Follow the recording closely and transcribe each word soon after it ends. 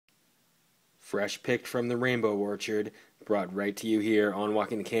fresh picked from the Rainbow Orchard, brought right to you here on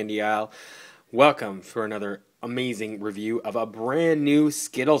Walking the Candy Aisle. Welcome for another amazing review of a brand new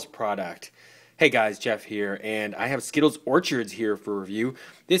Skittles product. Hey guys, Jeff here, and I have Skittles Orchards here for review.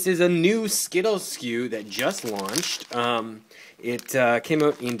 This is a new Skittles SKU that just launched. It came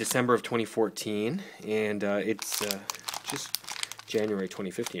out in December of 2014, and it's just January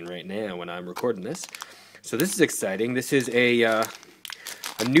 2015 right now when I'm recording this. So this is exciting. This is a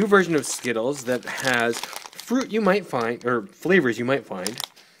new version of Skittles that has fruit you might find, or flavors you might find,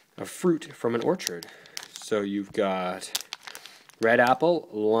 of fruit from an orchard. So you've got red apple,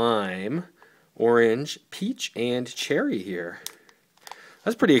 lime, orange, peach, and cherry here.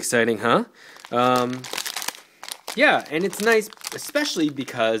 That's pretty exciting, huh? Yeah, and it's nice, especially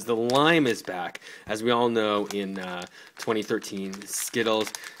because the lime is back. As we all know, in 2013,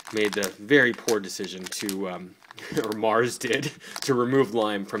 Skittles made the very poor decision to, or Mars did, to remove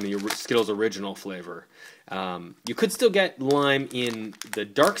lime from the Skittles original flavor. You could still get lime in the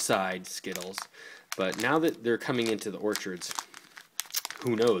dark side Skittles, but now that they're coming into the orchards,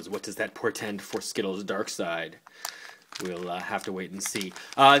 who knows? What does that portend for Skittles dark side? We'll have to wait and see.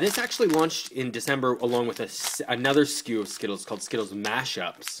 This actually launched in December along with another SKU of Skittles called Skittles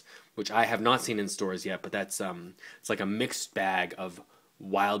Mashups, which I have not seen in stores yet, but that's it's like a mixed bag of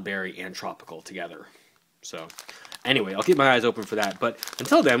wild berry and tropical together. So anyway, I'll keep my eyes open for that. But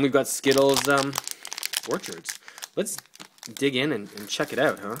until then, we've got Skittles Orchards. Let's dig in and check it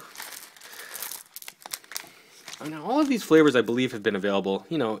out, huh? Now, all of these flavors, I believe, have been available,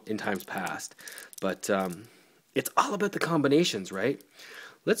 you know, in times past. But it's all about the combinations, right?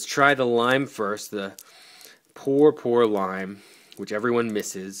 Let's try the lime first. The poor, poor lime, which everyone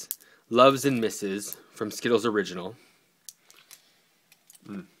misses, loves and misses, from Skittles Original.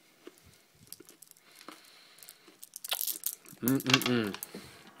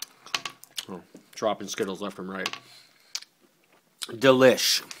 Oh, dropping Skittles left and right.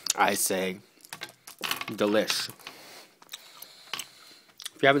 Delish, I say. Delish.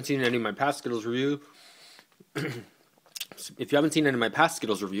 If you haven't seen any of my past Skittles reviews,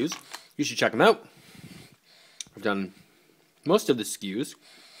 you should check them out. I've done most of the SKUs.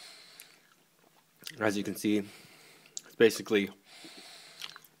 As you can see, it's basically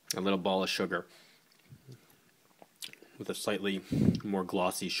a little ball of sugar with a slightly more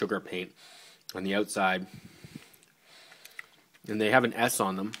glossy sugar paint on the outside. And they have an S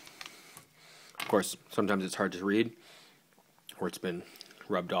on them. Of course, sometimes it's hard to read, or it's been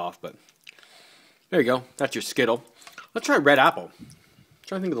rubbed off, but there you go. That's your Skittle. Let's try red apple. I'm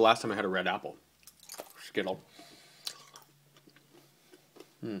trying to think of the last time I had a red apple Skittle.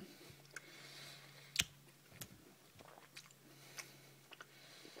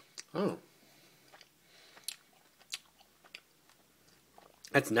 Oh.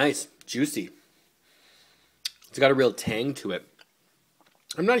 That's nice. Juicy. It's got a real tang to it.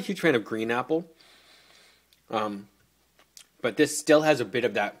 I'm not a huge fan of green apple, but this still has a bit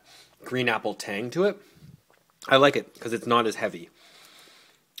of that green apple tang to it. I like it because it's not as heavy.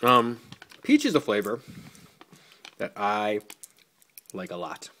 Peach is a flavor that I like a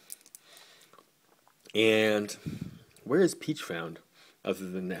lot. And where is peach found other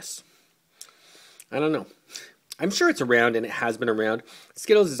than this? I don't know. I'm sure it's around, and it has been around.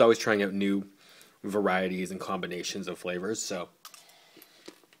 Skittles is always trying out new varieties and combinations of flavors, so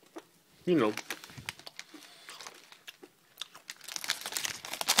you know.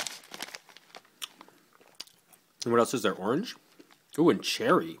 And what else is there? Orange? Ooh, and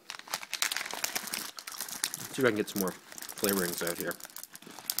cherry. Let's see if I can get some more flavorings out here.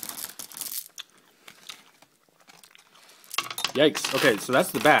 Yikes. Okay, so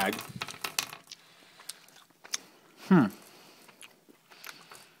that's the bag.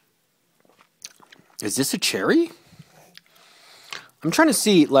 Is this a cherry? I'm trying to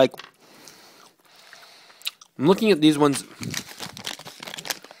see, like, I'm looking at these ones.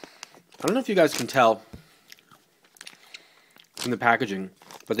 I don't know if you guys can tell from the packaging,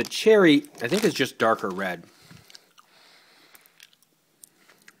 but the cherry, I think, is just darker red.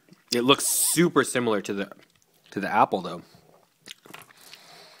 It looks super similar to the apple, though.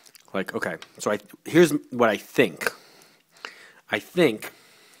 Like, okay, so here's what I think. I think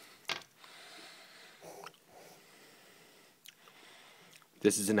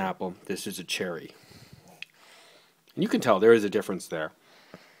this is an apple, this is a cherry. And you can tell there is a difference there.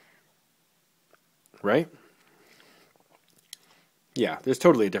 Right? Yeah, there's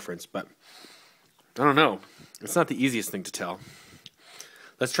totally a difference, but I don't know. It's not the easiest thing to tell.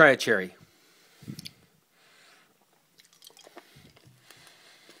 Let's try a cherry.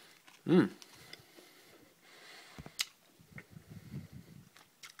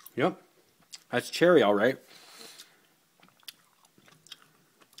 Yep. That's cherry, all right.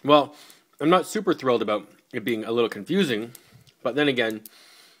 Well, I'm not super thrilled about it being a little confusing, but then again,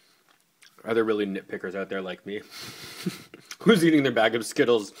 are there really nitpickers out there like me? Who's eating their bag of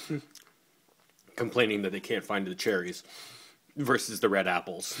Skittles complaining that they can't find the cherries versus the red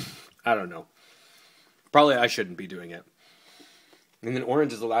apples? I don't know. Probably I shouldn't be doing it. And then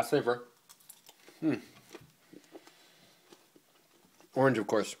orange is the last flavor. Orange, of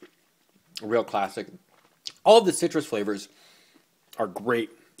course, a real classic. All of the citrus flavors are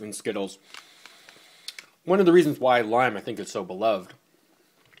great in Skittles. One of the reasons why lime, I think, is so beloved.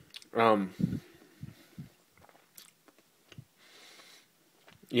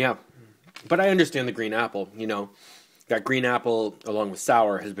 Yeah, but I understand the green apple. You know, that green apple along with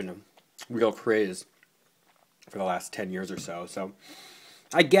sour has been a real craze for the last 10 years or so. So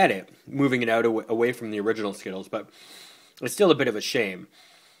I get it, moving it out away from the original Skittles, but it's still a bit of a shame.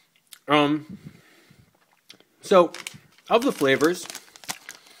 So of the flavors,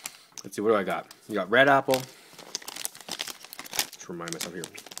 let's see, what do I got? You got red apple. Let's remind myself here.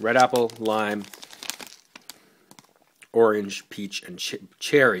 Red apple, lime, orange, peach, and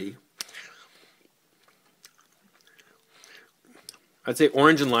cherry. I'd say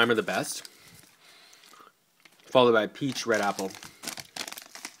orange and lime are the best, followed by peach, red apple,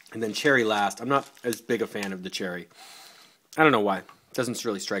 and then cherry last. I'm not as big a fan of the cherry. I don't know why. It doesn't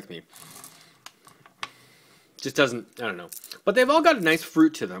really strike me. Just doesn't, I don't know. But they've all got a nice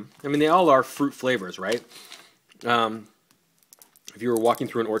fruit to them. I mean, they all are fruit flavors, right? If you were walking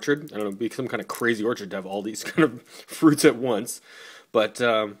through an orchard, I don't know, it'd be some kind of crazy orchard to have all these kind of fruits at once. But,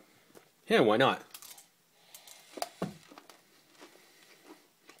 yeah, why not?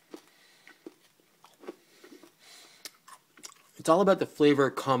 It's all about the flavor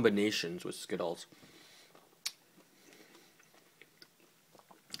combinations with Skittles.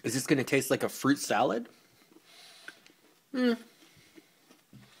 Is this going to taste like a fruit salad?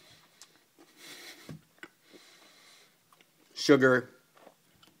 Sugar,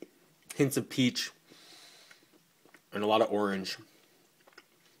 hints of peach, and a lot of orange.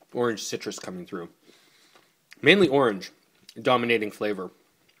 Orange citrus coming through. Mainly orange, dominating flavor.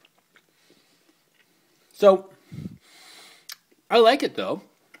 So, I like it though.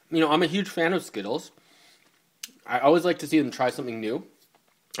 You know, I'm a huge fan of Skittles. I always like to see them try something new.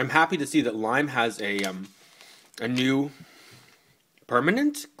 I'm happy to see that lime has a new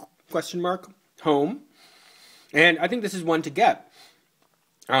permanent question mark home, and I think this is one to get.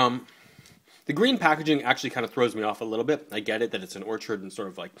 The green packaging actually kind of throws me off a little bit. I get it that it's an orchard and sort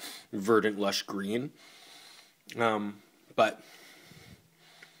of like verdant, lush green, but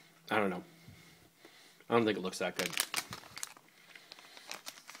I don't know. I don't think it looks that good.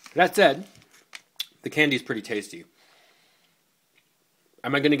 That said, the candy's pretty tasty.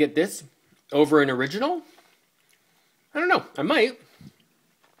 Am I going to get this over an original? I don't know. I might.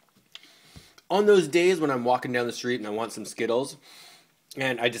 On those days when I'm walking down the street and I want some Skittles,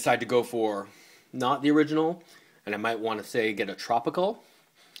 and I decide to go for not the original, and I might want to say get a tropical,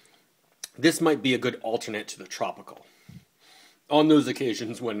 this might be a good alternate to the tropical. On those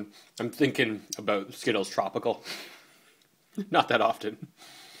occasions when I'm thinking about Skittles tropical, not that often,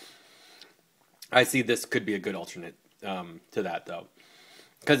 I see this could be a good alternate to that though.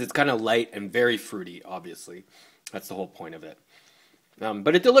 Because it's kind of light and very fruity, obviously. That's the whole point of it.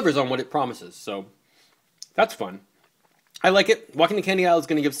 But it delivers on what it promises, so that's fun. I like it. Walking the Candy Aisle is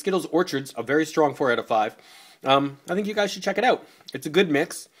going to give Skittles Orchards a very strong 4 out of 5. I think you guys should check it out. It's a good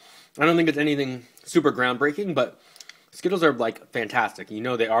mix. I don't think it's anything super groundbreaking, but Skittles are, like, fantastic. You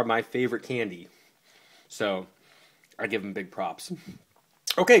know they are my favorite candy. So I give them big props.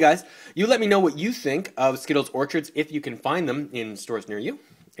 Okay, guys, you let me know what you think of Skittles Orchards if you can find them in stores near you.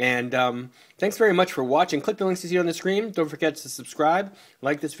 And thanks very much for watching. Click the links you see on the screen. Don't forget to subscribe,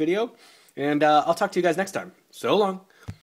 like this video, and I'll talk to you guys next time. So long.